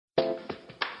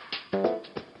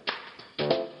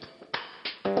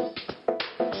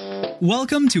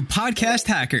Welcome to Podcast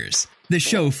Hackers, the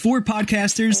show for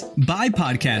podcasters by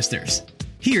podcasters.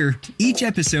 Here, each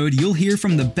episode you'll hear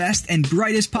from the best and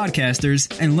brightest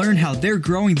podcasters and learn how they're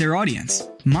growing their audience,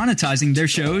 monetizing their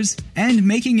shows, and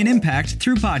making an impact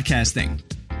through podcasting.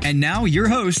 And now your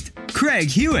host, Craig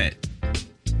Hewitt.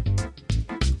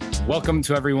 Welcome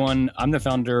to everyone. I'm the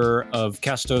founder of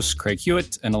Castos, Craig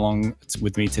Hewitt, and along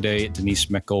with me today, Denise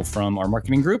Meckel from our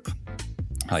marketing group.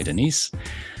 Hi, Denise.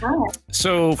 Hi.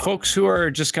 So folks who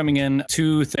are just coming in,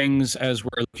 two things as we're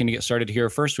looking to get started here.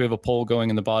 First, we have a poll going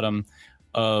in the bottom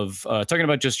of talking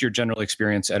about just your general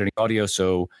experience editing audio.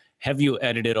 So have you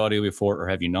edited audio before or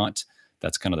have you not?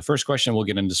 That's kind of the first question. We'll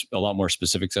get into a lot more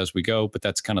specifics as we go, but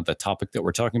that's kind of the topic that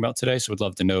we're talking about today. So we'd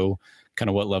love to know kind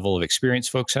of what level of experience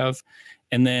folks have.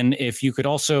 And then if you could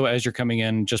also, as you're coming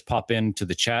in, just pop into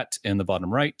the chat in the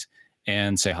bottom right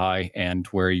and say hi and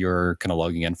where you're kind of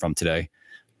logging in from today.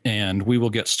 And we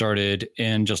will get started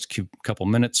in just a couple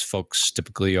minutes. Folks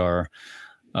typically are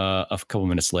a couple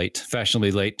minutes late,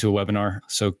 fashionably late to a webinar.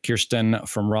 So Kirsten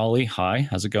from Raleigh, hi,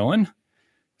 how's it going?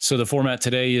 So the format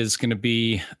today is going to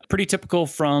be pretty typical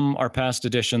from our past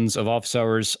editions of Office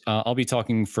Hours. I'll be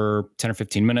talking for 10 or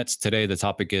 15 minutes. Today, the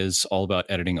topic is all about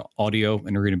editing audio,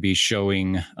 and we're going to be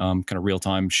showing kind of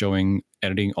real-time showing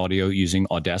editing audio using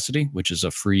Audacity, which is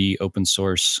a free open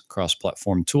source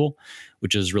cross-platform tool,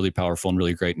 which is really powerful and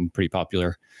really great and pretty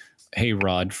popular. Hey,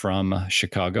 Rod from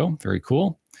Chicago. Very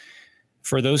cool.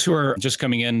 For those who are just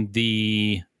coming in,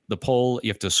 the poll, you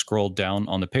have to scroll down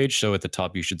on the page. So at the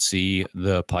top, you should see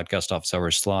the Podcast Office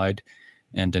Hours slide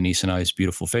and Denise and I's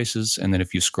beautiful faces. And then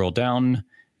if you scroll down,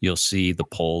 you'll see the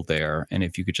poll there. And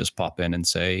if you could just pop in and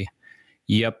say,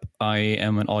 yep, I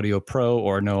am an audio pro,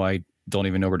 or no, I don't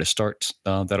even know where to start.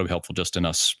 That'll be helpful just in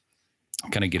us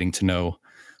kind of getting to know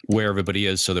where everybody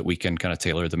is so that we can kind of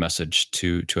tailor the message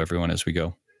to everyone as we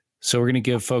go. So we're going to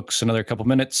give folks another couple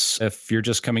minutes. If you're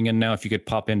just coming in now, if you could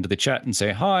pop into the chat and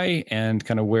say hi and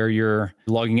kind of where you're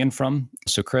logging in from.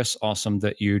 So Chris, awesome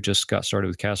that you just got started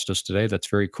with Castos today. That's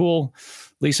very cool.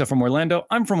 Lisa from Orlando.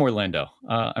 I'm from Orlando.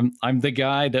 I'm the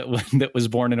guy that was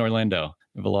born in Orlando.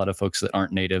 We have a lot of folks that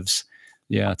aren't natives.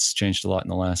 Yeah, it's changed a lot in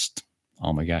the last,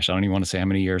 oh my gosh, I don't even want to say how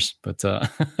many years, but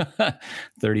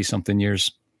 30 something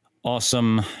years.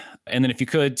 Awesome. And then if you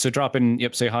could, so drop in,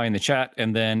 say hi in the chat.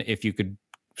 And then if you could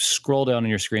scroll down on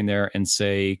your screen there and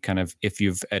say kind of if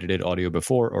you've edited audio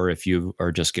before or if you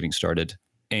are just getting started.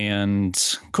 And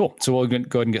cool. So we'll go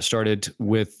ahead and get started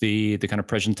with the kind of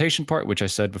presentation part, which I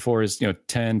said before is,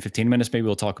 10, 15 minutes. Maybe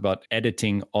we'll talk about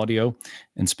editing audio.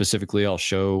 And specifically, I'll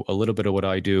show a little bit of what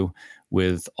I do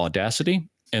with Audacity.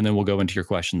 And then we'll go into your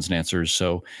questions and answers.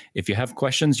 So if you have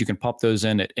questions, you can pop those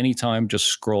in at any time. Just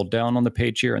scroll down on the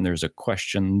page here and there's a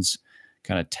questions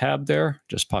kind of tab there.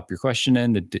 Just pop your question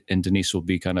in and Denise will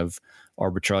be kind of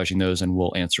arbitraging those and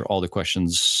we'll answer all the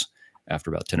questions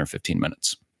after about 10 or 15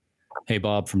 minutes. Hey,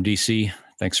 Bob from DC.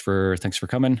 Thanks for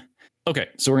coming. Okay,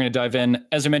 so we're going to dive in.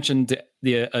 As I mentioned,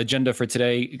 the agenda for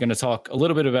today, we're going to talk a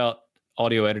little bit about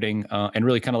audio editing and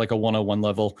really kind of like a 101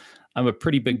 level. I'm a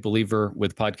pretty big believer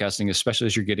with podcasting, especially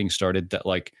as you're getting started, that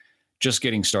like just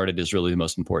getting started is really the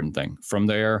most important thing. From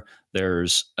there,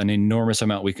 there's an enormous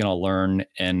amount we can all learn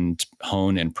and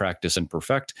hone and practice and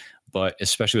perfect. But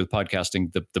especially with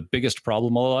podcasting, the biggest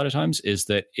problem a lot of times is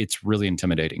that it's really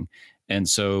intimidating. And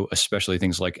so especially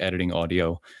things like editing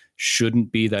audio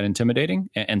shouldn't be that intimidating.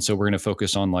 And so we're going to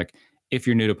focus on like, if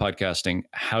you're new to podcasting,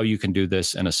 how you can do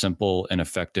this in a simple and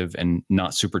effective and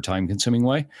not super time consuming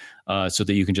way so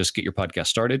that you can just get your podcast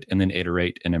started and then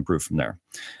iterate and improve from there.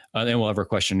 Then we'll have our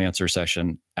question and answer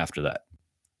session after that.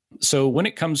 So when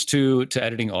it comes to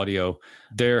editing audio,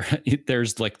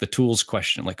 there's like the tools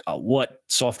question, like what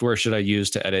software should I use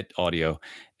to edit audio?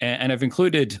 And I've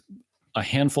included a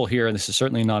handful here, and this is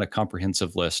certainly not a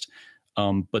comprehensive list,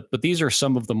 but these are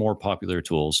some of the more popular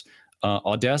tools.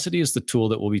 Audacity is the tool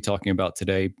that we'll be talking about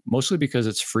today, mostly because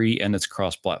it's free and it's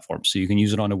cross-platform. So you can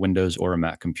use it on a Windows or a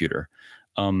Mac computer.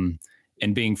 And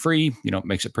being free,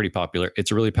 makes it pretty popular.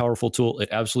 It's a really powerful tool. It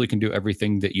absolutely can do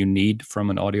everything that you need from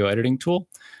an audio editing tool.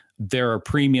 There are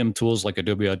premium tools like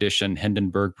Adobe Audition,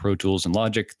 Hindenburg, Pro Tools, and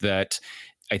Logic that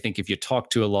I think if you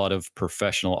talk to a lot of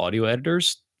professional audio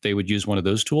editors, they would use one of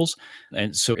those tools.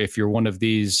 And so if you're one of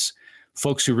these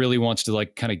folks who really wants to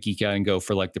like kind of geek out and go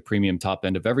for like the premium top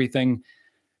end of everything,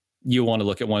 you want to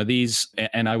look at one of these.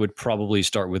 And I would probably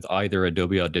start with either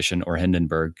Adobe Audition or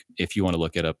Hindenburg if you want to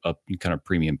look at a kind of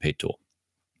premium paid tool.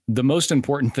 The most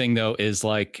important thing though is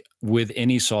like with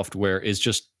any software is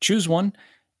just choose one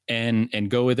and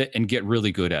go with it and get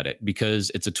really good at it, because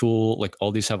it's a tool. Like,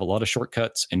 all these have a lot of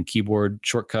shortcuts and keyboard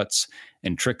shortcuts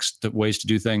and tricks, ways to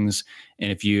do things.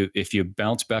 And if you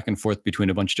bounce back and forth between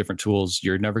a bunch of different tools,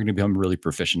 you're never going to become really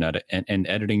proficient at it. And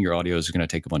editing your audio is going to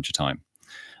take a bunch of time.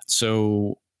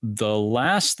 So the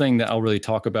last thing that I'll really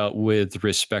talk about with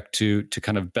respect to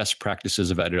kind of best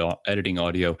practices of editing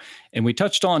audio, and we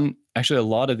touched on actually a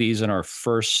lot of these in our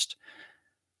first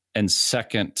and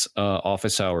second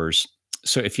office hours.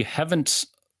 So if you haven't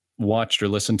watched or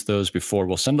listened to those before,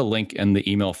 we'll send a link in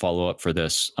the email follow-up for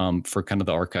this, for kind of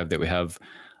the archive that we have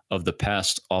of the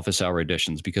past office hour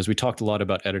editions, because we talked a lot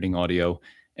about editing audio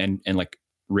and like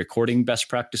recording best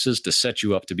practices to set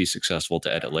you up to be successful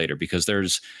to edit later, because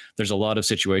there's a lot of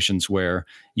situations where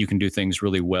you can do things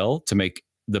really well to make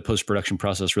the post-production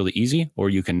process really easy, or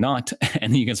you can not,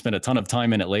 and you can spend a ton of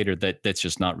time in it later that's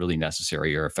just not really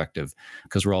necessary or effective,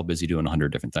 because we're all busy doing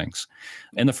 100 different things.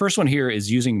 And the first one here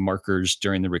is using markers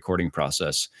during the recording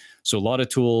process. So a lot of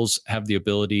tools have the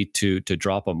ability to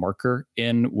drop a marker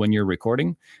in when you're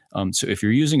recording. So if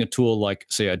you're using a tool like,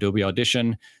 say, Adobe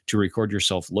Audition to record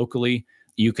yourself locally,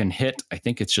 you can hit, I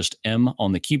think it's just M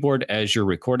on the keyboard as you're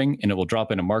recording, and it will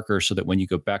drop in a marker so that when you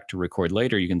go back to record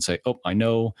later, you can say, oh, I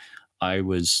know I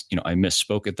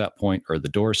misspoke at that point, or the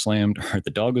door slammed, or the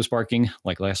dog was barking,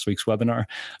 like last week's webinar,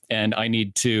 and I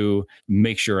need to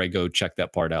make sure I go check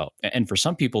that part out. And for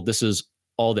some people, this is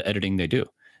all the editing they do.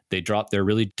 They're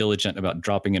really diligent about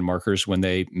dropping in markers when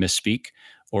they misspeak,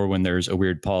 or when there's a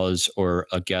weird pause, or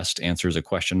a guest answers a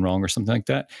question wrong or something like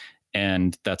that.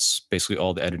 And that's basically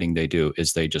all the editing they do,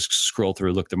 is they just scroll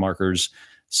through, look at the markers,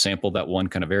 sample that one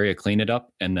kind of area, clean it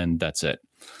up, and then that's it.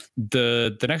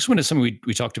 The next one is something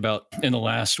we talked about in the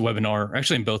last webinar,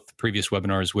 actually in both previous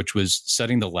webinars, which was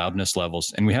setting the loudness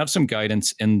levels. And we have some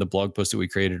guidance in the blog post that we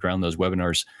created around those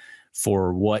webinars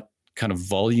for what kind of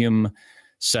volume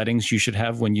settings you should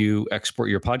have when you export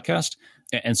your podcast.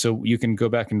 And so you can go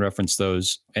back and reference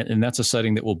those. And that's a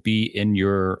setting that will be in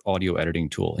your audio editing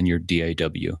tool, in your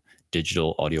DAW,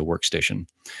 digital audio workstation.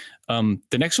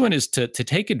 The next one is to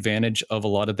take advantage of a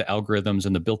lot of the algorithms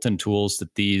and the built-in tools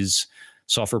that these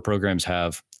software programs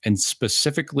have. And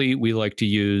specifically, we like to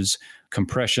use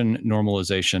compression,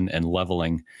 normalization, and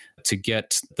leveling to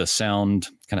get the sound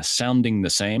kind of sounding the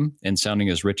same and sounding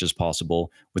as rich as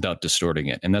possible without distorting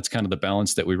it. And that's kind of the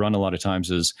balance that we run a lot of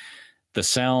times, is the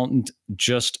sound,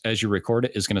 just as you record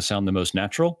it, is going to sound the most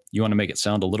natural. You want to make it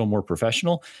sound a little more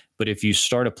professional. But if you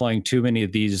start applying too many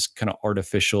of these kind of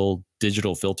artificial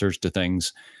digital filters to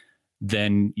things,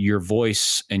 then your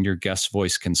voice and your guest's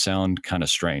voice can sound kind of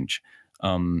strange.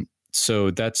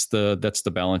 So that's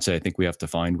the balance that I think we have to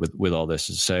find with all this,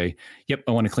 is say, yep,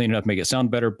 I want to clean it up, make it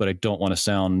sound better, but I don't want to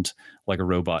sound like a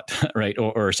robot, right?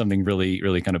 Or something really,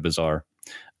 really kind of bizarre.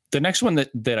 The next one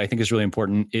that I think is really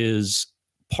important is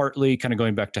partly kind of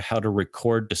going back to how to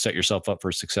record to set yourself up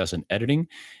for success in editing,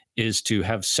 is to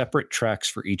have separate tracks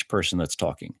for each person that's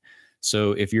talking.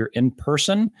 So if you're in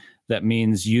person, that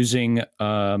means using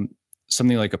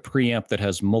something like a preamp that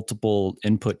has multiple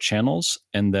input channels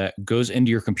and that goes into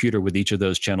your computer with each of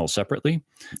those channels separately,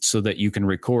 so that you can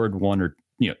record one or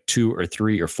two or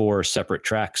three or four separate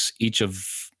tracks. Each of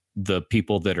the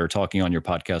people that are talking on your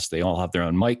podcast, they all have their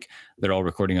own mic. They're all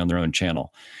recording on their own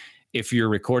channel. If you're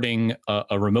recording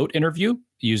a remote interview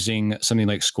using something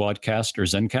like Squadcast or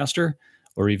Zencaster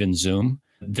or even Zoom,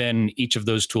 then each of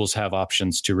those tools have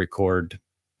options to record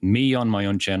me on my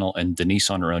own channel and Denise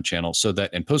on her own channel, so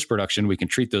that in post-production, we can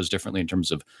treat those differently in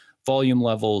terms of volume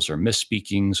levels or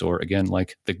misspeakings, or again,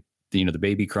 like the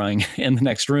baby crying in the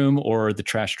next room, or the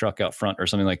trash truck out front or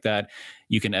something like that.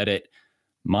 You can edit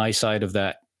my side of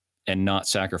that and not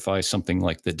sacrifice something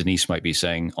like that Denise might be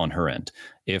saying on her end.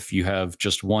 If you have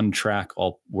just one track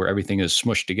where everything is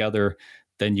smushed together,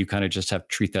 then you kind of just have to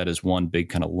treat that as one big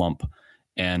kind of lump.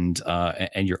 And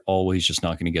you're always just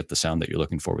not going to get the sound that you're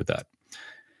looking for with that.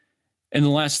 And the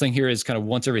last thing here is kind of,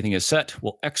 once everything is set,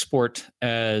 we'll export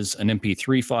as an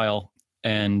MP3 file.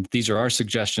 And these are our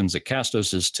suggestions at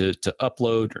Castos, is to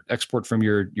upload or export from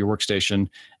your workstation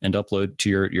and upload to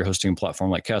your hosting platform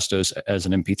like Castos as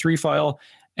an MP3 file,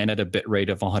 and at a bit rate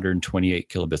of 128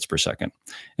 kilobits per second.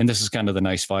 And this is kind of the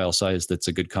nice file size that's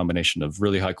a good combination of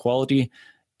really high quality,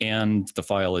 and the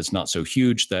file is not so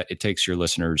huge that it takes your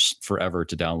listeners forever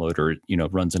to download, or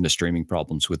runs into streaming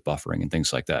problems with buffering and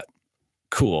things like that.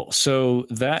 Cool. So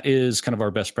that is kind of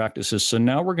our best practices. So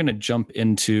now we're going to jump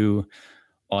into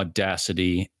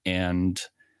Audacity and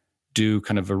do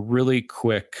kind of a really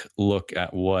quick look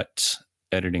at what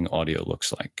editing audio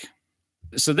looks like.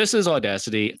 So this is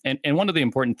Audacity, and one of the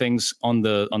important things on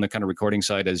the kind of recording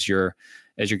side as you're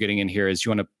getting in here is you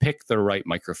want to pick the right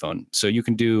microphone. So you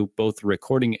can do both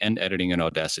recording and editing in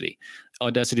Audacity.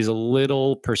 Audacity is a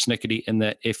little persnickety in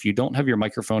that if you don't have your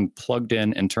microphone plugged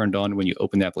in and turned on when you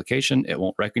open the application, it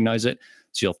won't recognize it.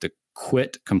 So you'll have to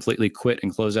completely quit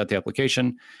and close out the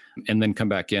application and then come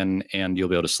back in and you'll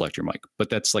be able to select your mic. But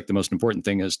that's like the most important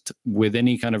thing is with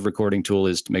any kind of recording tool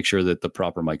is to make sure that the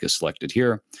proper mic is selected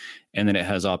here. And then it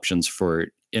has options for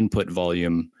input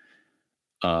volume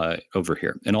over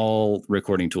here. And all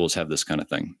recording tools have this kind of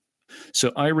thing.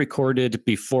 So I recorded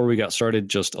before we got started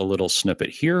just a little snippet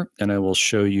here, and I will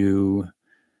show you.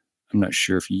 I'm not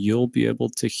sure if you'll be able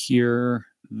to hear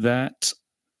that.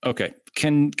 Okay.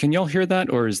 Can y'all hear that,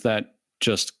 or is that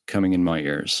just coming in my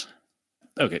ears?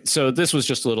 Okay. So this was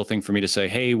just a little thing for me to say,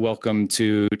 hey, welcome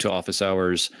to office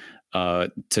hours.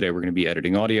 Today we're going to be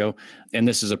editing audio, and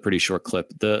this is a pretty short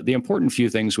clip. The important few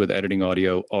things with editing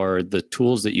audio are the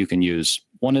tools that you can use.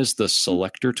 One is the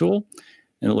selector tool,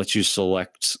 and it lets you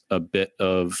select a bit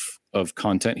of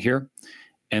content here.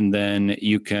 And then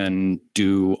you can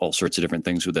do all sorts of different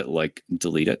things with it, like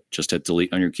delete it. Just hit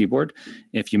delete on your keyboard.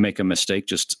 If you make a mistake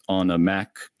just on a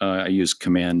Mac, I use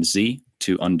Command Z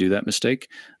to undo that mistake.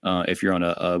 If you're on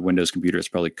a Windows computer, it's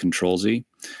probably Control Z.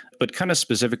 But kind of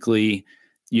specifically,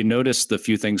 you notice the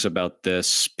few things about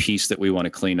this piece that we want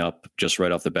to clean up just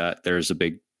right off the bat. There's a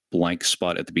big blank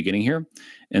spot at the beginning here.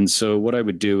 And so what I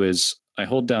would do is I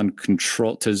hold down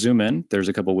Control to zoom in. There's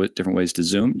a couple of different ways to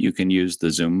zoom. You can use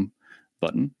the zoom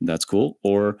button. That's cool.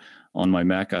 Or on my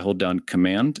Mac, I hold down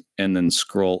Command and then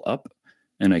scroll up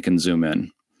and I can zoom in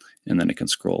and then I can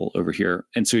scroll over here.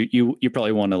 And so you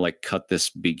probably want to like cut this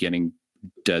beginning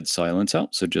dead silence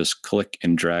out. So just click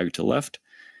and drag to left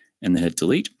and then hit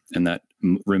delete, and that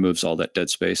removes all that dead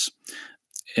space.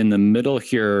 In the middle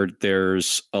here,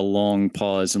 there's a long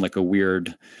pause and like a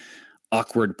weird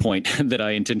awkward point that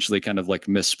I intentionally kind of like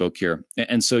misspoke here.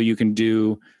 And so you can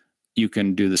do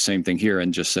the same thing here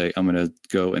and just say, I'm going to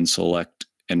go and select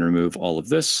and remove all of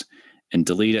this and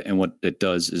delete it. And what it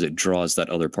does is it draws that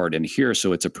other part in here.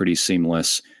 So it's a pretty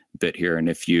seamless bit here. And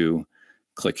if you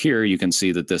click here, you can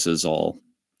see that this is all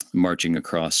marching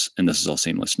across and this is all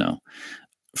seamless now.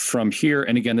 From here,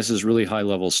 and again, this is really high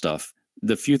level stuff.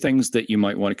 The few things that you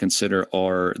might want to consider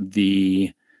are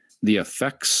the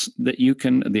effects that you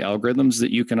can, the algorithms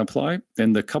that you can apply.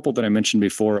 And the couple that I mentioned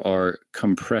before are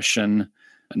compression,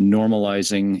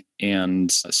 normalizing,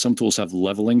 and some tools have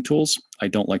leveling tools. I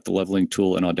don't like the leveling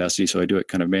tool in Audacity, so I do it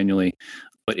kind of manually.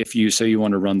 But if you say you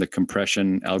want to run the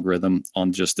compression algorithm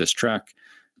on just this track,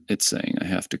 it's saying I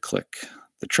have to click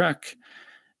the track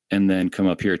and then come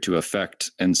up here to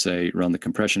effect and say run the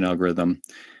compression algorithm.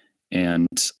 And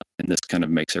this kind of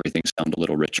makes everything sound a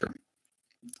little richer.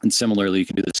 And similarly, you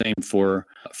can do the same for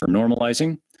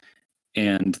normalizing.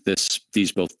 And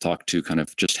these both talk to kind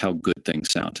of just how good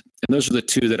things sound. And those are the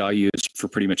two that I use for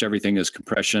pretty much everything, is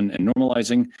compression and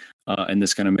normalizing. And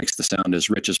this kind of makes the sound as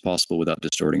rich as possible without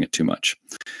distorting it too much.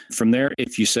 From there,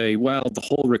 if you say, well, the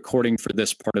whole recording for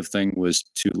this part of thing was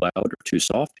too loud or too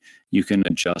soft, you can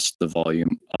adjust the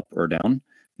volume up or down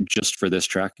just for this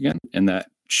track again. And that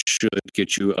should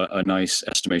get you a nice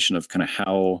estimation of kind of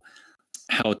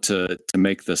how to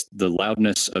make the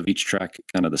loudness of each track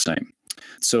kind of the same.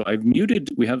 So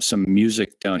we have some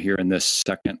music down here in this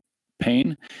second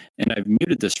pane, and I've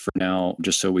muted this for now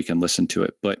just so we can listen to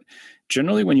it. But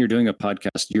generally when you're doing a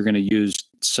podcast, you're going to use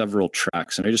several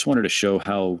tracks. And I just wanted to show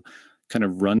how kind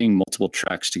of running multiple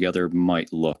tracks together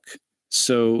might look.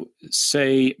 So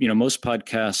say, most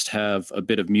podcasts have a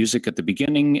bit of music at the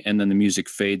beginning, and then the music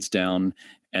fades down,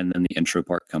 and then the intro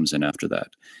part comes in after that.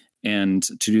 And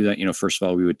to do that, first of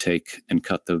all, we would take and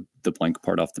cut the blank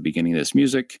part off the beginning of this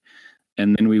music.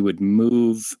 And then we would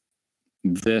move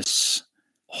this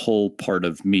whole part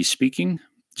of me speaking,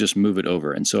 just move it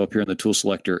over. And so up here in the tool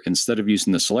selector, instead of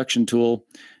using the selection tool,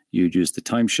 you'd use the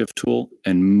time shift tool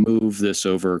and move this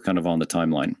over kind of on the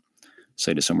timeline,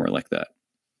 say to somewhere like that.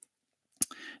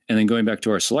 And then going back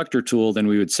to our selector tool, then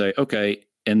we would say, okay,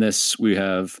 in this we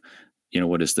have,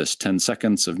 what is this, 10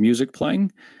 seconds of music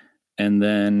playing. And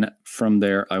then from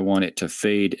there, I want it to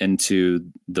fade into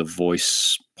the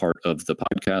voice part of the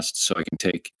podcast so I can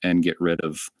take and get rid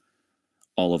of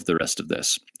all of the rest of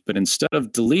this. But instead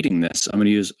of deleting this, I'm going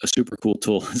to use a super cool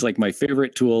tool. It's like my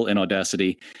favorite tool in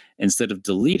Audacity. Instead of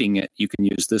deleting it, you can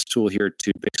use this tool here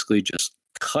to basically just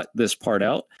cut this part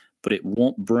out, but it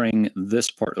won't bring this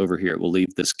part over here. It will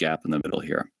leave this gap in the middle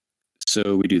here.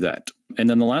 So we do that. And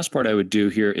then the last part I would do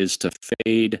here is to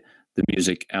fade the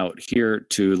music out here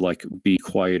to like be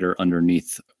quieter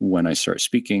underneath when I start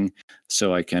speaking.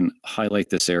 So I can highlight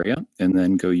this area and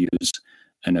then go use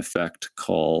an effect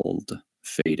called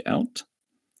fade out.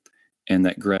 And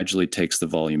that gradually takes the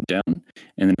volume down.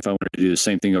 And then if I wanted to do the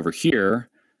same thing over here,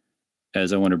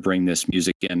 as I want to bring this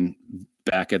music in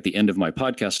back at the end of my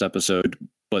podcast episode,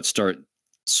 but start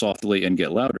softly and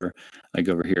get louder, I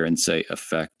go over here and say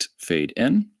effect fade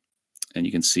in. And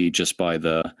you can see just by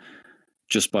the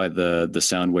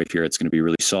sound wave here, it's going to be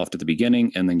really soft at the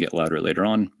beginning and then get louder later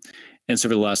on. And so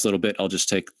for the last little bit, I'll just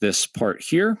take this part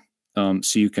here.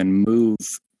 So you can move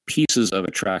pieces of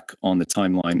a track on the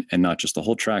timeline and not just the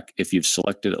whole track if you've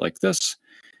selected it like this,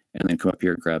 and then come up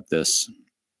here, grab this.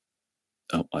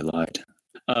 Oh, I lied.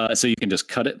 So you can just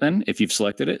cut it then if you've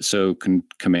selected it. So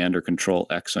Command or Control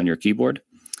X on your keyboard,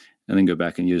 and then go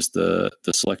back and use the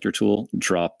selector tool,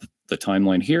 drop the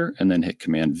timeline here, and then hit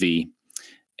Command V.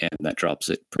 And that drops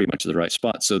it pretty much to the right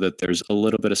spot so that there's a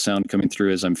little bit of sound coming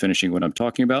through as I'm finishing what I'm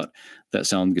talking about. That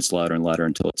sound gets louder and louder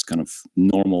until it's kind of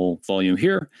normal volume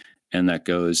here. And that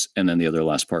goes. And then the other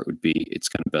last part would be, it's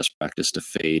kind of best practice to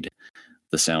fade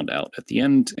the sound out at the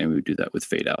end. And we would do that with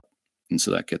fade out. And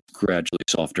so that gets gradually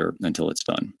softer until it's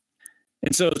done.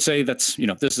 And so say that's,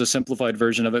 this is a simplified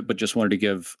version of it, but just wanted to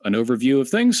give an overview of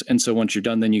things. And so once you're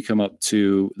done, then you come up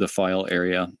to the file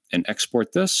area and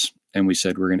export this. And we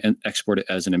said we're going to export it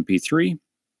as an MP3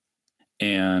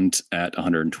 and at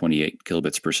 128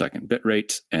 kilobits per second bit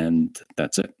rate. And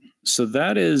that's it. So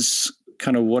that is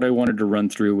kind of what I wanted to run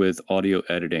through with audio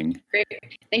editing. Great.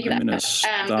 Thank you. I'm going to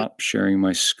stop sharing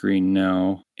my screen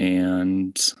now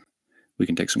and we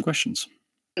can take some questions.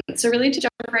 So really to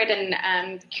jump right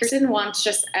in, Kirsten wants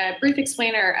just a brief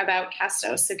explainer about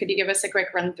Castos. So could you give us a quick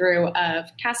run through of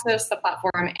Castos, the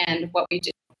platform, and what we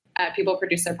do? People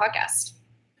produce their podcast.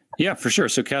 Yeah, for sure.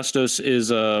 So Castos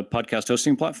is a podcast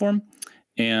hosting platform.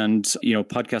 And,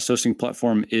 podcast hosting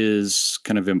platform is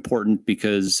kind of important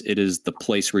because it is the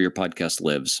place where your podcast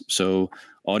lives. So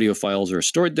audio files are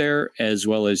stored there, as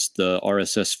well as the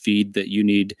RSS feed that you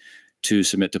need to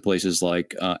submit to places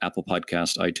like Apple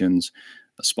Podcast, iTunes,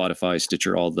 Spotify,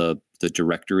 Stitcher, all the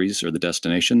directories or the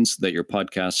destinations that your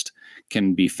podcast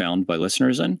can be found by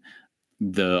listeners in.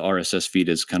 The RSS feed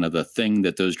is kind of the thing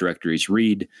that those directories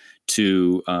read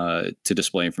to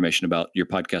display information about your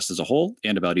podcast as a whole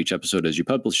and about each episode as you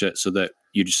publish it, so that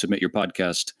you just submit your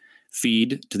podcast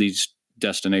feed to these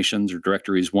destinations or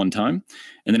directories one time.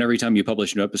 And then every time you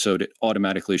publish a new episode, it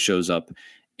automatically shows up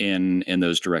in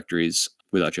those directories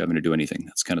without you having to do anything.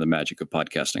 That's kind of the magic of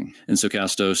podcasting. And so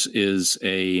Castos is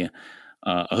a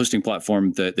hosting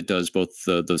platform that does both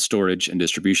the storage and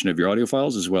distribution of your audio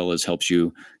files, as well as helps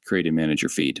you create and manage your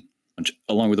feed,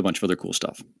 along with a bunch of other cool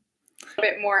stuff. A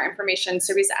bit more information.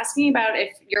 So he's asking about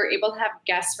if you're able to have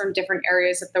guests from different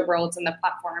areas of the world in the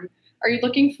platform. Are you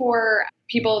looking for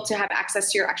people to have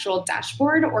access to your actual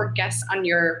dashboard or guests on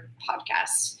your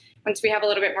podcast? Once we have a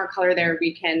little bit more color there,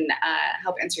 we can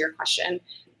help answer your question.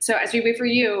 So as we wait for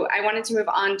you, I wanted to move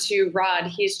on to Rod.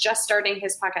 He's just starting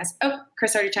his podcast. Oh,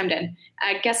 Chris already chimed in.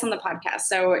 Guests on the podcast.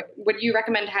 So would you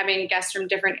recommend having guests from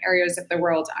different areas of the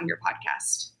world on your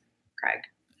podcast, Craig?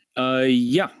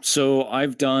 Yeah. So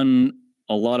I've done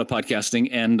a lot of podcasting,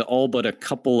 and all but a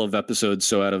couple of episodes.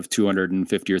 So out of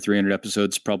 250 or 300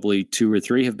 episodes, probably 2 or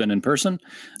 3 have been in person.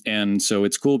 And so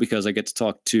it's cool because I get to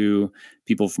talk to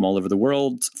people from all over the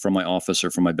world, from my office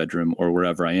or from my bedroom or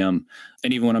wherever I am.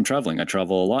 And even when I'm traveling, I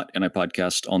travel a lot and I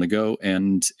podcast on the go,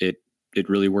 and it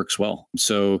really works well.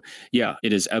 So yeah,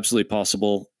 it is absolutely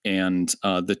possible. And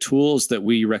the tools that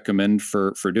we recommend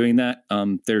for doing that,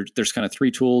 there's kind of 3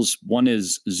 tools. One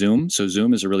is Zoom. So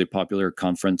Zoom is a really popular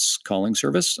conference calling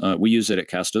service. We use it at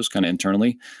Castos kind of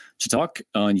internally to talk.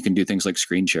 And you can do things like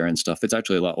screen share and stuff. It's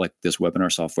actually a lot like this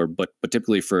webinar software, but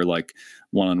typically for like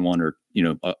one-on-one or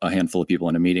a handful of people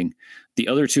in a meeting. The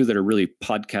other 2 that are really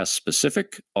podcast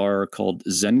specific are called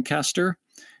Zencastr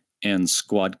and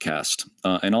Squadcast.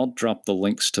 And I'll drop the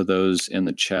links to those in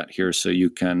the chat here so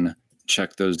you can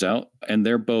check those out. And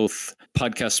they're both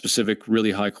podcast specific,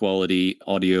 really high quality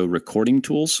audio recording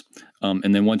tools.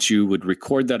 And then once you would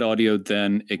record that audio,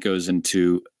 then it goes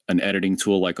into an editing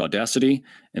tool like Audacity.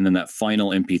 And then that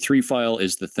final MP3 file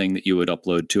is the thing that you would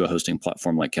upload to a hosting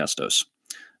platform like Castos.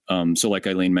 So like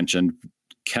Eileen mentioned,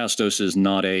 Castos is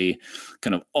not a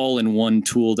kind of all-in-one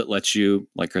tool that lets you,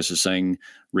 like Chris is saying,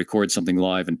 record something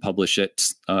live and publish it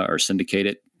or syndicate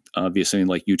it via something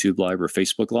like YouTube Live or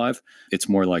Facebook Live. It's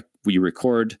more like we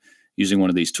record using one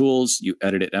of these tools, you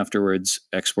edit it afterwards,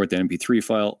 export the MP3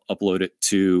 file, upload it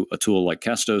to a tool like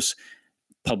Castos,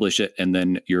 publish it, and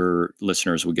then your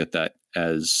listeners will get that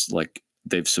as like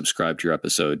they've subscribed to your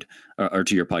episode or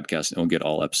to your podcast, and will get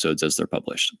all episodes as they're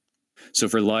published. So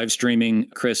for live streaming,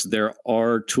 Chris, there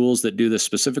are tools that do this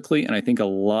specifically, and I think a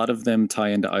lot of them tie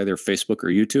into either Facebook or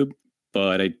YouTube.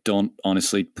 But I don't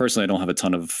personally, I don't have a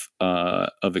ton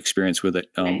of experience with it.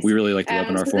 Nice. We really like the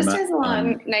webinar so format. This ties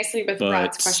along nicely with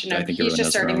Rod's question of he's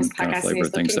just starting his podcast and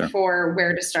he's looking for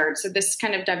where to start. So this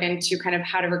kind of dug into kind of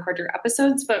how to record your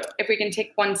episodes. But if we can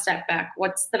take one step back,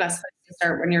 what's the best place to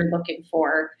start when you're looking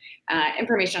for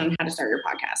information on how to start your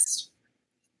podcast?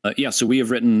 So we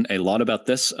have written a lot about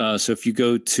this. So if you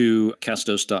go to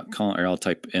castos.com, or I'll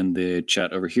type in the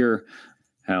chat over here,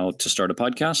 how to start a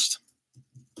podcast.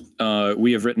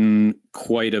 We have written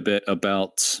quite a bit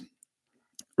about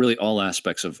really all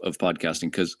aspects of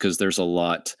podcasting because there's a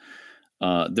lot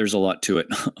to it.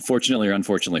 Fortunately or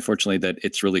unfortunately, fortunately that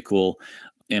it's really cool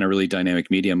and a really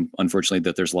dynamic medium. Unfortunately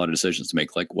that there's a lot of decisions to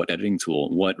make, like what editing tool,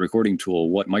 what recording tool,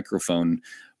 what microphone,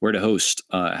 where to host,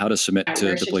 how to submit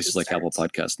to the places like Apple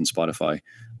Podcasts and Spotify.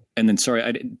 And then,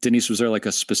 sorry, Denise, was there like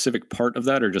a specific part of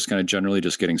that or just kind of generally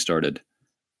just getting started?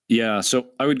 Yeah, so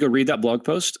I would go read that blog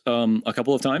post a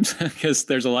couple of times because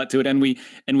there's a lot to it, and we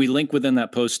link within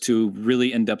that post to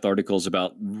really in-depth articles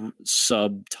about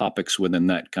subtopics within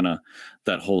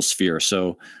that whole sphere.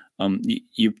 So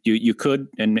you could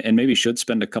and maybe should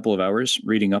spend a couple of hours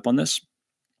reading up on this,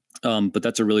 but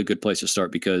that's a really good place to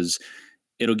start because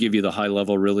it'll give you the high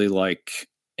level, really like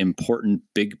important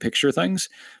big picture things,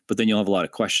 but then you'll have a lot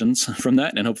of questions from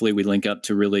that. And hopefully we link out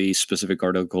to really specific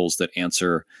articles that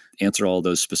answer all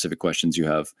those specific questions you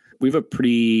have. We have a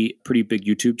pretty big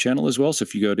YouTube channel as well. So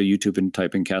if you go to YouTube and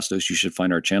type in Castos, you should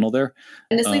find our channel there.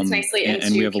 And this leads nicely into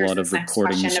and we have a lot of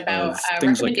recordings about, of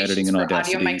things like editing in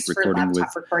Audacity, recording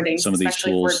with some of these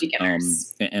tools, and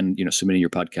submitting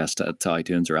your podcast to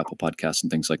iTunes or Apple Podcasts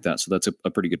and things like that. So that's a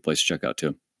pretty good place to check out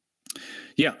too.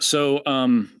 Yeah. So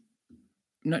I'm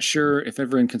not sure if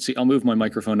everyone can see. I'll move my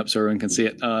microphone up so everyone can see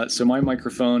it. So my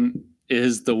microphone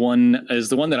is the one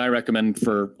that I recommend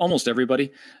for almost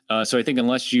everybody. So I think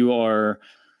unless you are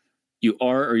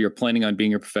or you're planning on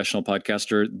being a professional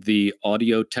podcaster, the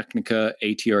Audio Technica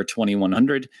ATR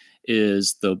 2100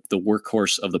 is the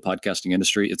workhorse of the podcasting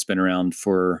industry. It's been around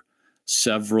for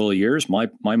several years. My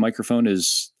microphone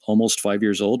is almost 5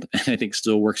 years old and I think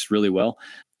still works really well.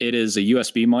 It is a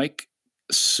USB mic.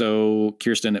 So,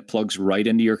 Kirsten, it plugs right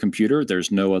into your computer.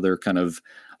 There's no other kind of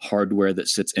hardware that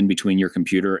sits in between your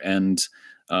computer and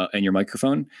your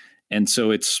microphone. And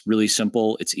so it's really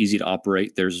simple. It's easy to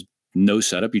operate. There's no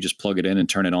setup. You just plug it in and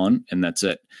turn it on, and that's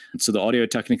it. So the Audio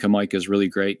Technica mic is really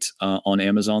great. On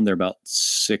Amazon, they're about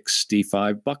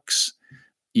 $65.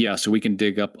 Yeah, so we can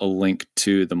dig up a link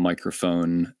to the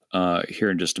microphone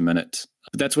here in just a minute.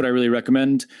 But that's what I really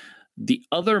recommend. The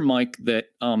other mic that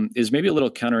is maybe a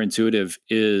little counterintuitive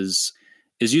is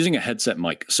using a headset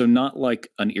mic. So not like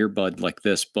an earbud like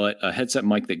this, but a headset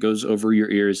mic that goes over your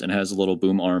ears and has a little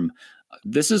boom arm.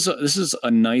 This is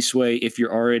a nice way if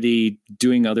you're already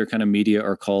doing other kind of media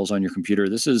or calls on your computer.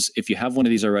 This is, if you have one of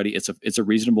these already, it's a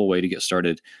reasonable way to get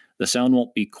started. The sound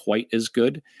won't be quite as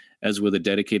good as with a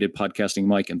dedicated podcasting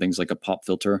mic and things like a pop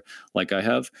filter like I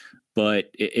have. But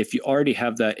if you already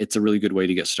have that, it's a really good way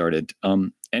to get started.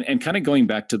 And kind of going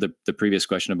back to the previous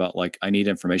question about like, I need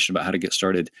information about how to get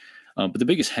started. But the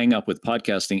biggest hang up with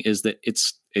podcasting is that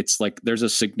it's like there's a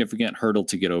significant hurdle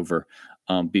to get over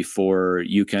before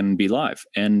you can be live.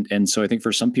 And so I think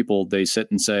for some people, they sit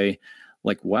and say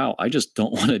like, wow, I just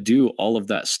don't want to do all of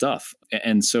that stuff.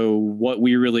 And so what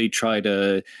we really try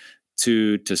to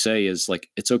say is like,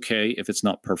 it's okay if it's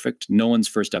not perfect. No one's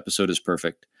first episode is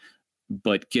perfect.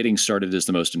 But getting started is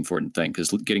the most important thing,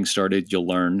 because getting started, you'll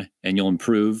learn and you'll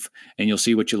improve and you'll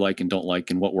see what you like and don't like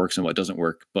and what works and what doesn't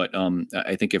work. But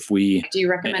I think if we, do you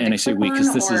recommend, and I say we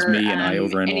because this is me and I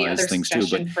overanalyze things too,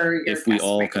 but if we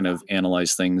all kind of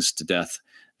analyze things to death,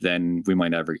 then we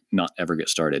might not ever get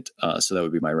started. So that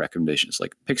would be my recommendation. It's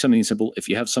like, pick something simple. If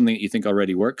you have something that you think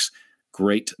already works,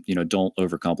 great. Don't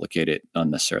overcomplicate it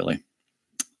unnecessarily.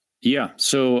 Yeah.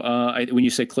 So when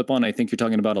you say clip-on, I think you're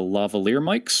talking about a lavalier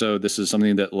mic. So this is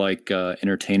something that like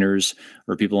entertainers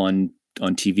or people on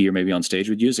TV or maybe on stage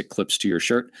would use. It clips to your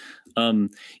shirt.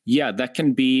 Yeah, that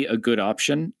can be a good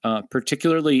option,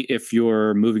 particularly if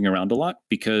you're moving around a lot,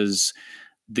 because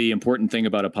the important thing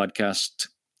about a podcast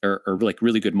or like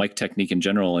really good mic technique in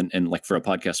general, and like for a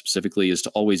podcast specifically, is to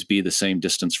always be the same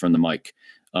distance from the mic.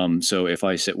 So if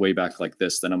I sit way back like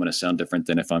this, then I'm going to sound different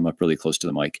than if I'm up really close to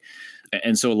the mic.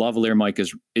 And so a lavalier mic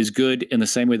is good in the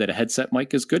same way that a headset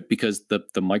mic is good, because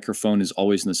the microphone is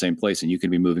always in the same place and you can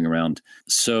be moving around.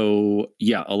 So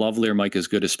yeah, a lavalier mic is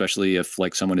good, especially if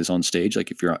like someone is on stage,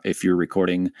 like if you're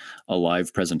recording a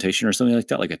live presentation or something like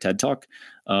that, like a TED Talk,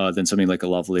 then something like a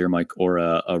lavalier mic or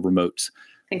a remote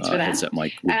headset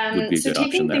mic would be a good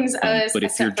option there. But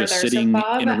if you're just sitting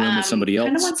in a room with somebody else,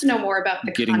 kind of wants to know more about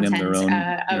the getting them their own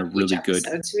of really good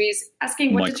episode. So he's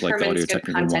asking what determines good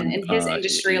content in his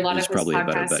industry. A lot of his probably a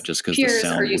better bet, just because the peers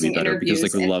sound are will be using better, because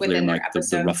like with lavalier mic,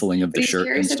 the ruffling of the shirt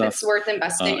and stuff, it's worth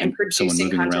investing in someone producing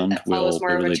moving content around that follows will more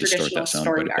of a really distort traditional that sound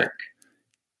story quite a bit.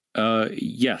 arc.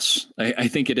 Yes, I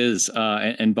think it is.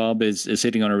 And Bob is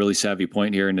hitting on a really savvy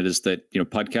point here. And it is that,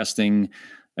 podcasting,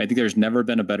 I think there's never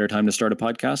been a better time to start a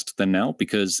podcast than now,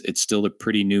 because it's still a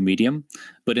pretty new medium.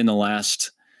 But in the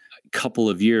last couple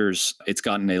of years, it's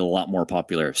gotten a lot more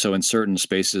popular. So in certain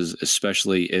spaces,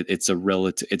 especially,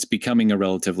 it's becoming a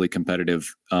relatively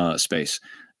competitive space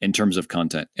in terms of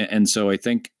content. And so I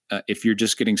think if you're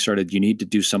just getting started, you need to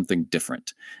do something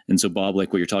different. And so Bob,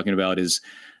 like what you're talking about is,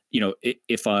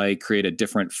 if I create a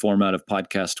different format of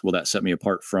podcast, will that set me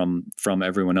apart from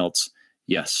everyone else?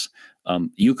 Yes.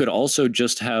 You could also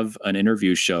just have an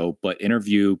interview show, but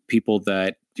interview people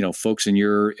that, folks in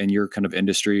your kind of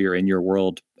industry or in your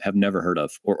world have never heard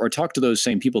of, or talk to those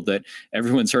same people that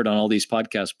everyone's heard on all these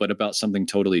podcasts, but about something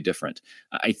totally different.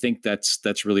 I think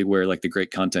that's really where like the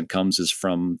great content comes, is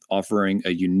from offering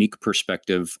a unique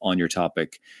perspective on your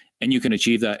topic. And you can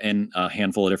achieve that in a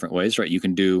handful of different ways, right? You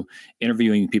can do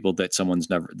interviewing people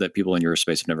that people in your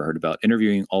space have never heard about,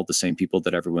 interviewing all the same people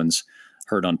that everyone's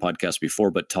heard on podcasts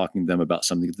before, but talking to them about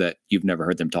something that you've never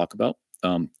heard them talk about.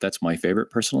 That's my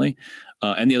favorite personally.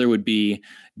 And the other would be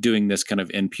doing this kind of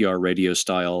NPR radio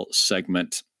style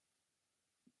segment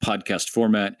podcast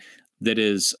format that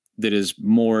is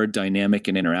more dynamic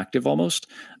and interactive almost.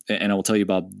 And I will tell you,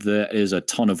 Bob, that is a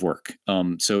ton of work.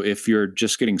 So if you're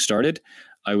just getting started,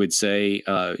 I would say,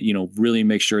 really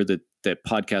make sure that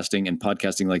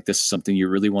podcasting like this is something you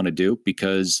really want to do,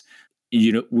 because,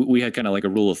 we had kind of like a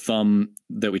rule of thumb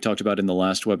that we talked about in the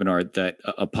last webinar, that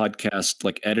a podcast,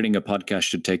 like editing a podcast,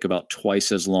 should take about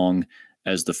twice as long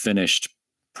as the finished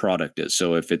product is.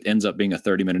 So if it ends up being a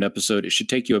 30-minute episode, it should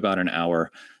take you about an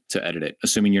hour to edit it,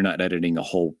 assuming you're not editing a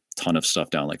whole ton of stuff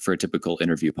down, like for a typical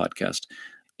interview podcast.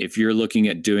 If you're looking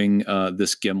at doing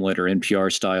this Gimlet or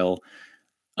NPR style,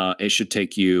 it should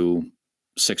take you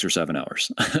 6 or 7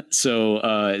 hours.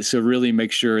 So really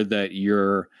make sure that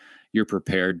you're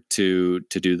prepared to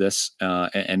do this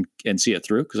and see it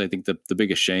through, because I think the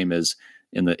biggest shame is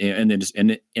in the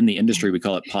industry, we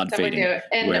call it pod fading.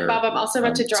 And where, Bob, I'm also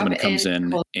about to drop someone comes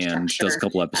in and does a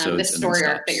couple episodes, the story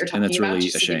arc that you're talking and that's really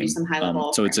about, a shame.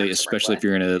 So I'd say, especially if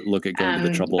you're going to look at going to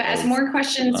the trouble but as of more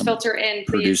questions filter in,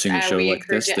 producing a show like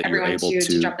this, that you're able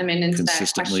to drop them into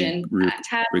consistently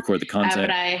tab. record the content but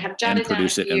I have and jotted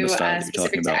produce down it in the style that you're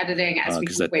talking specific to about, editing as we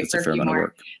because wait that's for a fair few amount of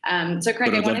more. work. So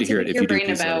Craig, But I I'd love wanted to hear to it. pick If your you do, brain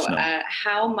please let us about know.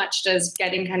 how much does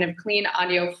getting kind of clean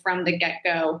audio from the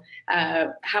get-go,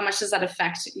 how much does that affect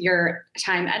your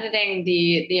time editing,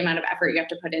 the amount of effort you have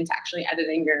to put into actually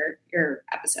editing your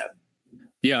episode?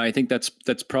 Yeah, I think that's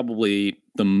probably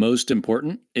the most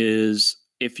important, is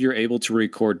if you're able to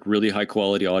record really high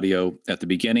quality audio at the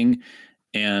beginning.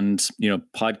 And,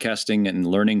 podcasting and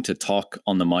learning to talk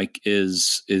on the mic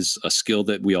is a skill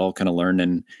that we all kind of learn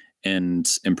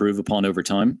and improve upon over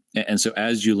time. And so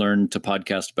as you learn to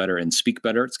podcast better and speak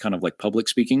better, it's kind of like public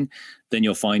speaking, then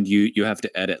you'll find you have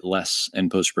to edit less in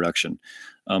post-production.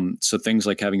 So things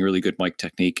like having a really good mic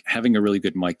technique, having a really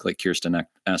good mic, like Kirsten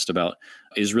asked about,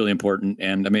 is really important.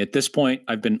 And I mean, at this point,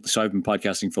 I've been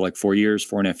podcasting for like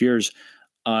 4.5 years.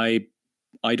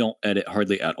 I don't edit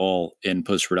hardly at all in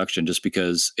post-production, just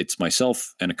because it's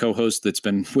myself and a co-host that's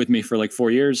been with me for like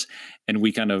 4 years. And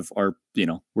we kind of are,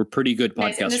 we're pretty good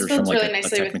podcasters from like a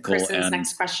technical and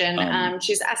next question.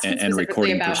 She's asking and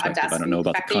recording about perspective. Audacity. I don't know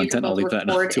about the content. I'll leave that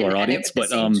to our audience, but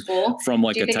from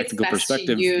like a technical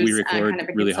perspective, we record kind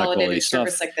of really high quality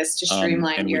stuff like this to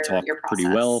streamline and we talk pretty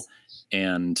well.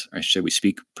 And I should say we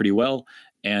speak pretty well.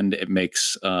 And it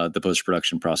makes the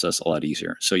post-production process a lot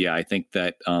easier. So yeah, I think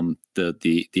that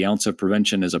the ounce of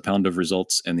prevention is a pound of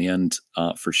results in the end,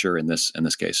 for sure in this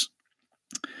case.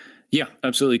 Yeah,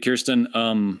 absolutely, Kirsten.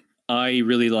 I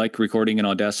really like recording in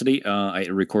Audacity.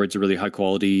 It records a really high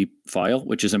quality file,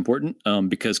 which is important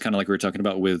because kind of like we were talking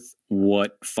about with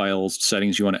what files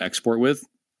settings you want to export with.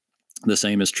 The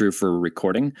same is true for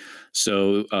recording.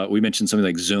 So we mentioned something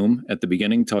like Zoom at the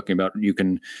beginning, talking about you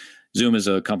can Zoom is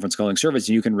a conference calling service,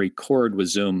 and you can record with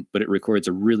Zoom, but it records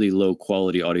a really low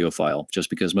quality audio file just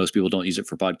because most people don't use it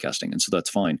for podcasting. And so that's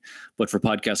fine. But for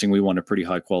podcasting, we want a pretty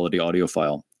high quality audio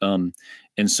file. And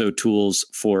so tools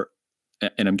for,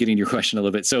 and I'm getting to your question a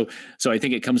little bit. So I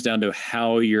think it comes down to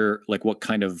how you're like, what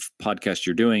kind of podcast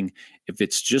you're doing. If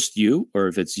it's just you, or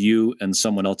if it's you and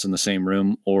someone else in the same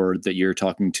room, or that you're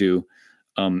talking to,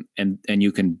 and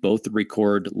you can both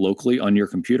record locally on your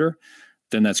computer,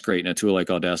 then that's great. And a tool like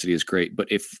Audacity is great.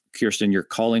 But if, Kirsten, you're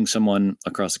calling someone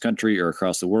across the country or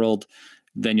across the world,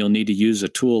 then you'll need to use a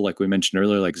tool like we mentioned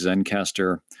earlier, like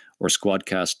Zencaster or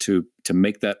Squadcast to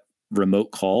make that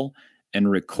remote call and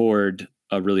record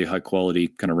a really high quality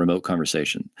kind of remote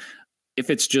conversation. If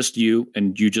it's just you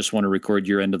and you just want to record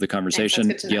your end of the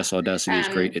conversation, yes, Audacity is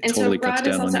great. It totally cuts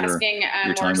down on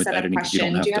your time with editing, because you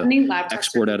don't have to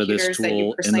export out of this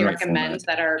tool in the right format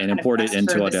and import it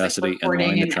into Audacity and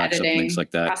line the tracks up and things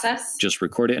like that. Just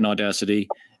record it in Audacity,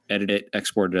 edit it,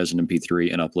 export it as an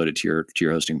MP3, and upload it to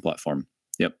your hosting platform.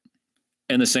 Yep.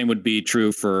 And the same would be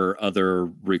true for other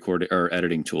recording or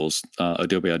editing tools.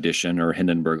 Adobe Audition or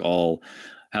Hindenburg all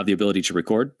have the ability to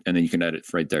record, and then you can edit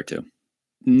right there too.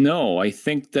 No, I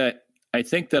think that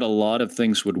a lot of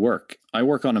things would work. I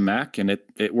work on a Mac, and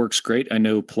it works great. I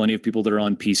know plenty of people that are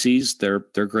on PCs.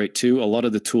 They're great too. A lot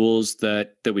of the tools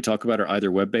that we talk about are either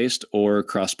web-based or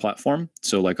cross-platform.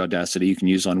 So like Audacity, you can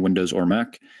use on Windows or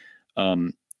Mac.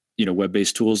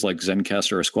 Web-based tools like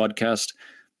Zencastr or Squadcast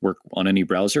work on any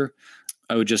browser.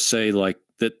 I would just say like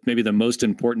that maybe the most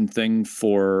important thing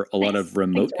for a lot of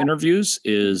remote interviews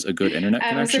is a good internet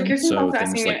connection. So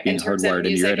things like being hardwired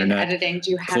into your internet,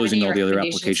 closing all the other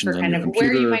applications on your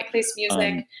computer,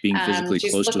 being physically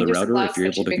close to the router if you're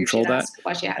able to control that,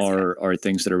 are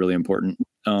things that are really important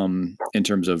in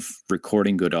terms of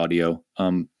recording good audio.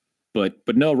 But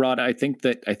no, Rod, I think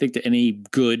that any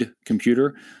good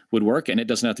computer would work, and it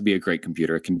doesn't have to be a great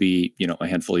computer. It can be, a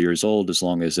handful of years old, as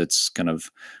long as it's kind of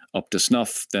up to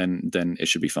snuff, then it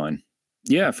should be fine.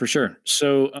 Yeah, for sure.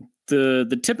 So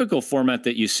the typical format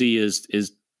that you see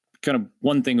is kind of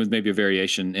one thing with maybe a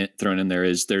variation thrown in there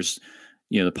is there's,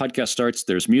 the podcast starts,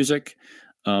 there's music.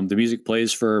 The music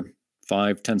plays for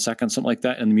 5-10 seconds, something like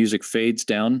that. And the music fades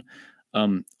down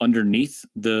underneath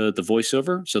the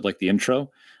voiceover. So like the intro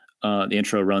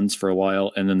runs for a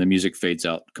while, and then the music fades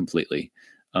out completely.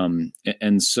 And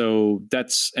then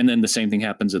the same thing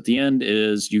happens at the end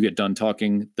is you get done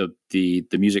talking, the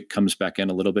music comes back in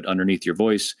a little bit underneath your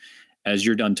voice. As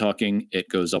you're done talking, it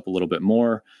goes up a little bit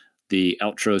more. The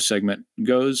outro segment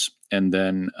goes and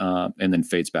then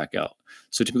fades back out.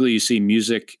 So typically you see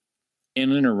music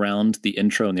in and around the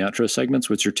intro and the outro segments,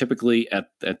 which are typically at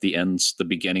the ends, the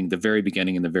very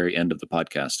beginning and the very end of the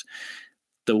podcast.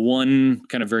 The one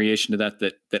kind of variation to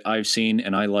that I've seen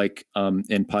and I like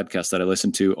in podcasts that I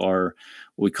listen to are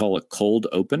what we call a cold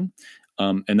open.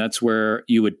 And that's where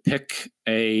you would pick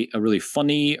a really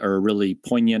funny or a really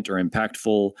poignant or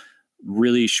impactful,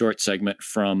 really short segment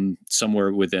from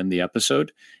somewhere within the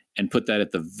episode and put that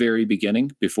at the very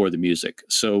beginning before the music.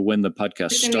 So when the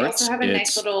podcast starts,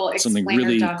 it's something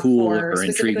really cool or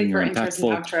intriguing or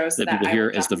impactful that people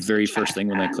hear as the very first thing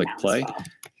when they click play.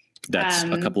 That's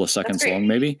a couple of seconds long,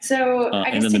 maybe. So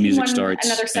and then the music starts,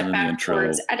 another step and then the back intro,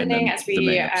 towards editing as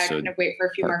we kind of wait for a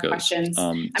few more questions.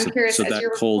 I'm curious, so as that you're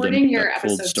cold recording your that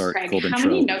cold episodes, start, Craig, cold how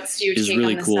intro many notes do you is take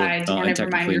really on the cool, side to kind and of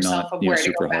remind technically yourself not of where to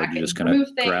super go hard. back You and just kind of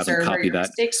remove grab things, and or where copy your that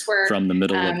mistakes were? from the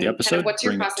middle of the episode, kind of what's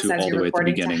your bring it process to as all the you're way at the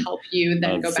recording to beginning help you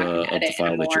then go back and of edit the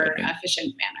file in a that you're more editing.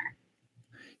 efficient manner?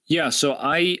 Yeah, so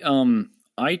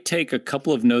I take a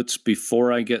couple of notes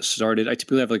before I get started. I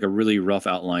typically have like a really rough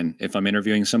outline if I'm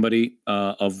interviewing somebody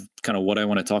of kind of what I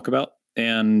want to talk about.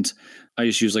 And I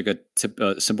just use like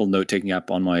a simple note-taking app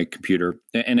on my computer.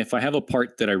 And if I have a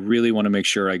part that I really want to make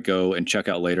sure I go and check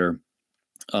out later,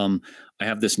 I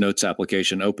have this notes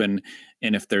application open.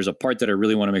 And if there's a part that I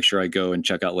really want to make sure I go and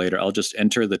check out later, I'll just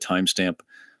enter the timestamp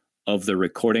of the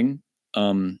recording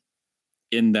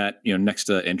in that, next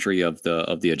to the entry of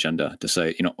the agenda to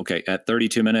say, okay, at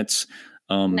 32 minutes,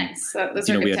 Nice. Those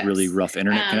are we good had really tips. rough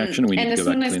internet connection. We need to go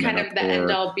back and clean that up. The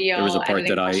end all be all there was a part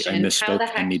that I editing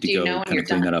misspoke and need to go kind of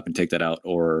clean that up and take that out.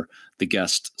 Or the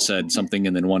guest said something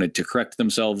and then wanted to correct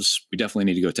themselves. We definitely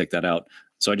need to go take that out.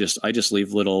 So I just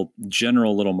leave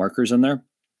general little markers in there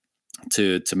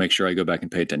to make sure I go back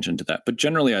and pay attention to that. But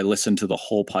generally I listen to the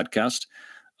whole podcast.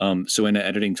 So in an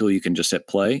editing tool, you can just hit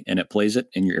play and it plays it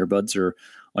in your earbuds or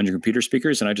on your computer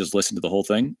speakers. And I just listen to the whole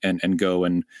thing and go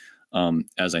and,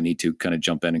 as I need to kind of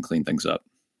jump in and clean things up.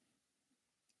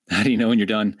 How do you know when you're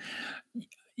done?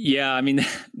 Yeah. I mean,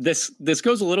 this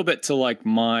goes a little bit to like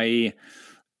my,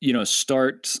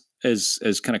 start as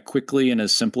kind of quickly and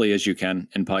as simply as you can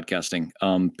in podcasting.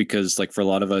 Because like for a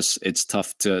lot of us, it's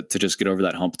tough to just get over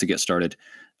that hump to get started.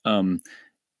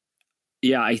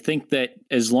 Yeah, I think that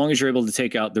as long as you're able to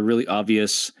take out the really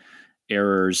obvious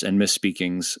errors and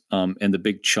misspeakings, and the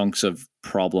big chunks of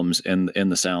problems in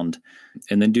the sound,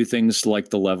 and then do things like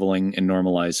the leveling and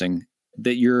normalizing,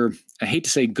 that you're, I hate to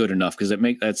say good enough because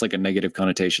that's like a negative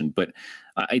connotation, but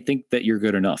I think that you're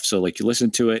good enough. So like you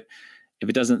listen to it, if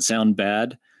it doesn't sound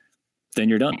bad, then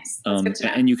you're done. Nice.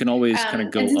 And you can always kind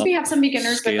of go and since up, we have some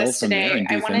beginners with us today, and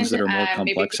do I things wanted that are more maybe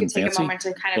complex we and could take fancy. a moment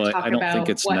to kind of But talk I don't about think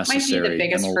it's what might be the necessary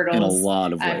biggest in hurdles a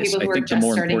lot of ways. people I who think are the just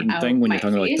more starting important out thing when you're might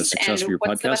talking about like the face, success of and your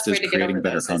what's the podcast best way is to get creating over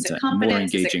better those? Is it content, more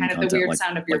confidence? Is it engaging kind of the content, weird like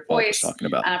sound of your Bob was voice? talking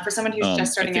about. For someone who's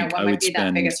just starting out, what I might would be that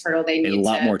spend biggest hurdle they need a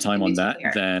lot more time on to that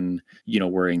clear? than,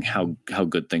 worrying how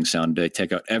good things sound. To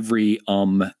take out every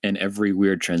and every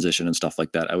weird transition and stuff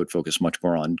like that. I would focus much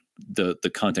more on the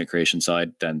content creation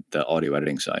side than the audio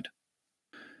editing side.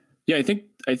 Yeah, I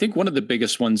think one of the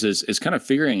biggest ones is kind of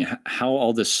figuring how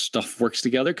all this stuff works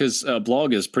together, because a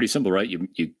blog is pretty simple, right? You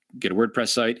get a WordPress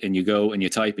site and you go and you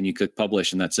type and you click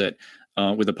publish and that's it.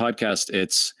 With a podcast,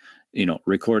 it's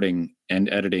recording and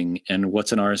editing and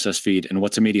what's an RSS feed and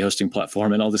what's a media hosting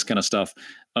platform and all this kind of stuff.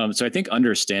 So I think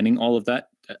understanding all of that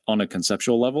on a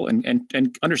conceptual level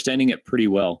and understanding it pretty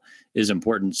well is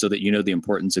important, so that you know the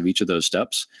importance of each of those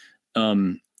steps.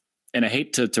 And I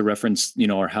hate to reference,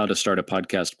 or how to start a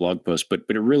podcast blog post, but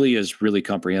it really is really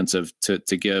comprehensive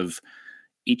to give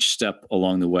each step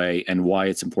along the way and why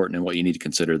it's important and what you need to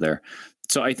consider there.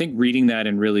 So I think reading that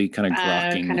and really kind of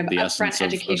grokking the essence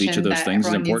of each of those things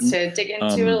is important. To dig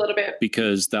into a little bit,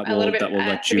 because that will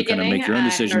let you kind of make your own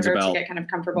decisions about to get kind of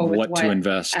comfortable with what to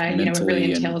invest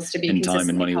mentally and time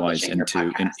and money wise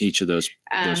into in each of those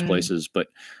places. But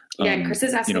Chris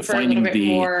is asking for a finding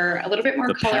little bit more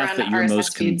the color path on that the you're RSS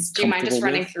most feeds. Do you mind just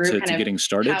running through to getting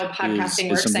started how podcasting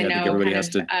works? something I know I think everybody has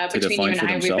to define for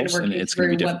themselves, and it's going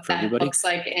to be different for everybody. Looks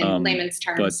like in layman's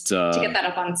terms to get that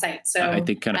up on site. So I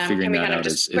think kind of figuring that out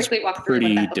is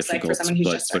pretty difficult,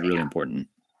 but really important.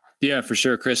 Yeah, for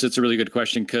sure, Chris. It's a really good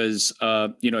question because,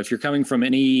 if you're coming from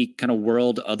any kind of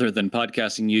world other than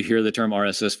podcasting, you hear the term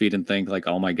RSS feed and think like,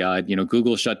 oh my God,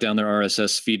 Google shut down their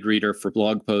RSS feed reader for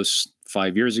blog posts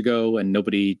 5 years ago and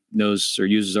nobody knows or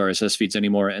uses RSS feeds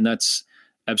anymore. And that's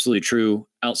absolutely true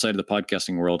outside of the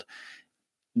podcasting world.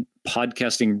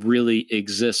 Podcasting really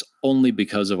exists only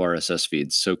because of RSS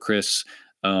feeds. So Chris,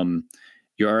 your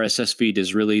RSS feed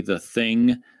is really the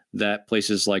thing that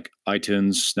places like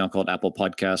iTunes, now called Apple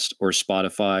Podcast, or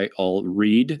Spotify all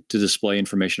read to display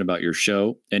information about your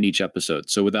show and each episode.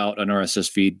 So without an RSS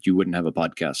feed, you wouldn't have a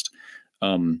podcast.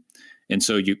 And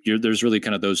so there's really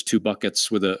kind of those two buckets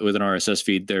with an RSS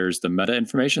feed. There's the meta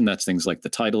information. That's things like the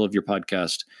title of your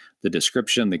podcast, the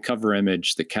description, the cover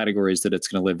image, the categories that it's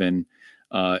going to live in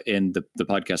the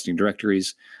podcasting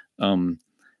directories, the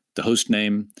host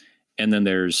name. And then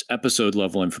there's episode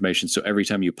level information. So every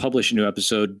time you publish a new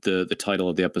episode, the title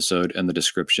of the episode and the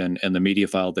description and the media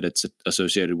file that it's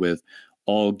associated with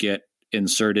all get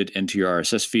inserted into your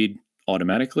RSS feed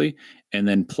automatically. And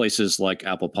then places like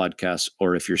Apple Podcasts,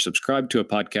 or if you're subscribed to a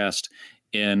podcast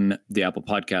in the Apple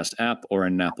Podcast app or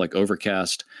in an app like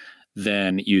Overcast,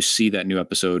 then you see that new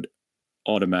episode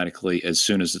automatically as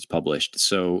soon as it's published.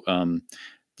 So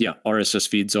RSS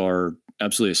feeds are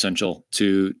absolutely essential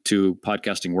to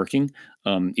podcasting working.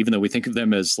 Even though we think of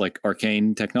them as like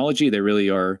arcane technology, they really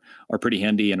are pretty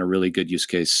handy and a really good use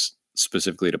case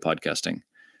specifically to podcasting.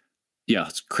 Yeah,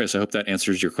 Chris, I hope that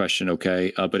answers your question.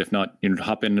 Okay. But if not,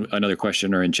 hop in another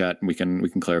question or in chat and we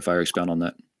can clarify or expound on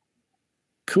that.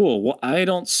 Cool. Well, I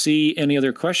don't see any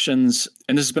other questions,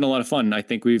 and this has been a lot of fun. I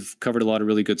think we've covered a lot of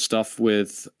really good stuff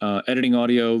with editing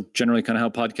audio, generally kind of how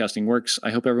podcasting works.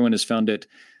 I hope everyone has found it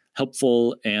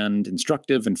helpful and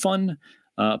instructive and fun.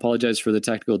 Apologize for the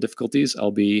technical difficulties.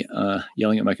 I'll be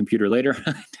yelling at my computer later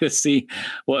to see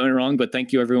what went wrong, but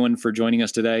thank you everyone for joining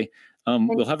us today.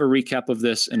 We'll have a recap of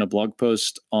this in a blog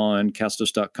post on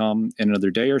castos.com in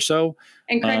another day or so.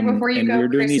 And Craig, before you go, we're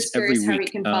doing Chris these every week. How we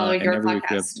can follow your every podcast. Week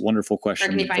we have wonderful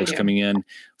questions, folks coming in,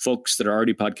 folks that are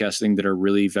already podcasting that are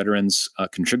really veterans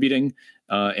contributing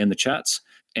in the chats.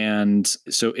 And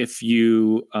so if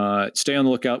you stay on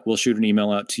the lookout, we'll shoot an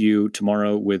email out to you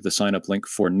tomorrow with the sign up link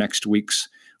for next week's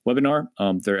webinar.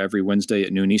 They're every Wednesday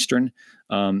at noon Eastern.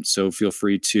 So feel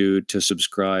free to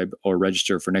subscribe or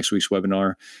register for next week's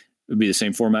webinar. It would be the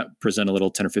same format, present a little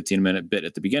 10 or 15 minute bit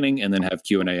at the beginning and then have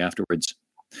Q&A afterwards.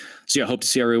 So I hope to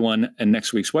see everyone in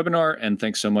next week's webinar. And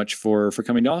thanks so much for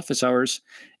coming to office hours.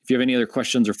 If you have any other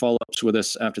questions or follow-ups with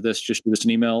us after this, just shoot us an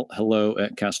email,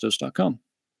 hello@castos.com.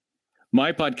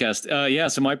 My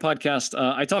podcast. So my podcast,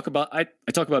 I talk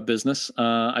about business.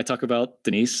 I talk about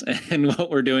Denise and what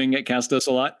we're doing at Castos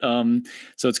a lot.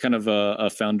 So it's kind of a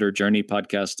founder journey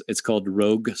podcast. It's called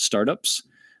Rogue Startups.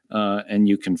 And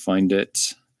you can find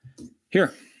it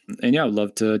here. And yeah, I'd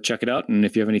love to check it out. And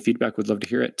if you have any feedback, we'd love to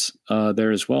hear it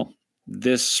there as well.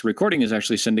 This recording is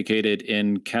actually syndicated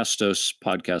in Castos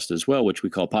podcast as well, which we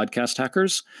call Podcast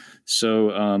Hackers.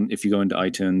 So if you go into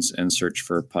iTunes and search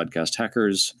for Podcast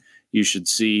Hackers, you should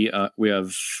see we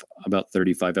have about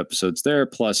 35 episodes there,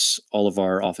 plus all of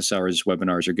our office hours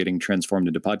webinars are getting transformed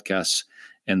into podcasts,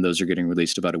 and those are getting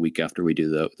released about a week after we do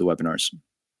the webinars.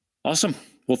 Awesome.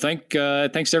 Well, thanks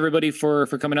to everybody for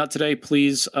coming out today.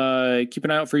 Please keep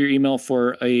an eye out for your email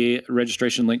for a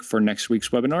registration link for next week's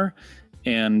webinar,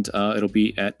 and it'll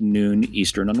be at noon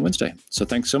Eastern on Wednesday. So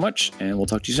thanks so much, and we'll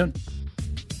talk to you soon.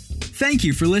 Thank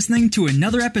you for listening to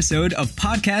another episode of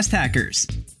Podcast Hackers.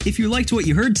 If you liked what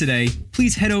you heard today,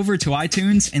 please head over to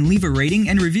iTunes and leave a rating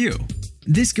and review.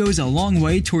 This goes a long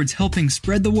way towards helping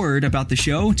spread the word about the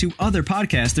show to other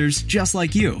podcasters just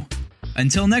like you.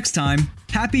 Until next time,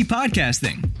 happy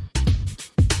podcasting!